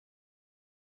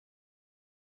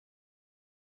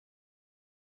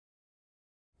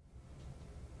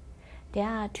There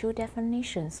are two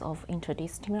definitions of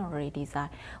interdisciplinary design.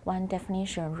 One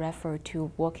definition refers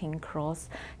to working across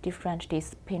different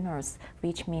disciplines,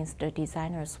 which means the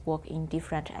designers work in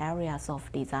different areas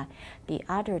of design. The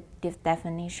other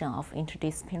definition of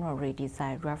interdisciplinary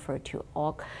design refers to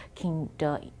working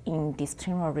the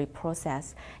interdisciplinary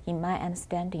process. In my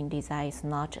understanding, design is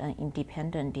not an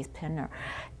independent discipline.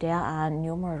 There are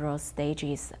numerous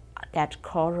stages that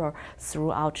occur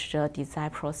throughout the design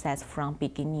process from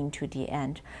beginning to the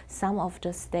end. Some of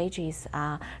the stages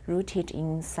are rooted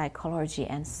in psychology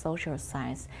and social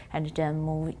science, and then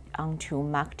move on to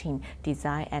marketing,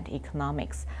 design, and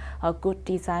economics. A good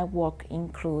design work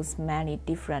includes many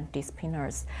different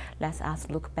disciplines. Let us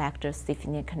look back at the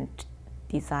significant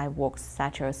design works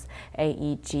such as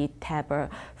AEG, Tabor,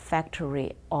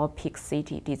 Factory, or Peak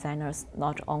City. Designers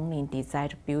not only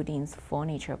design buildings,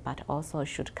 furniture, but also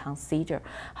should consider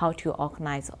how to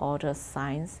organize all the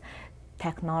science,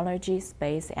 technology,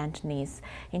 space, and needs.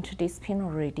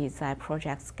 Interdisciplinary design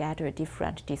projects gather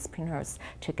different disciplines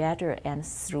together, and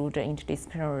through the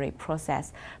interdisciplinary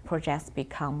process, projects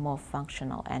become more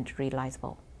functional and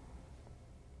realizable.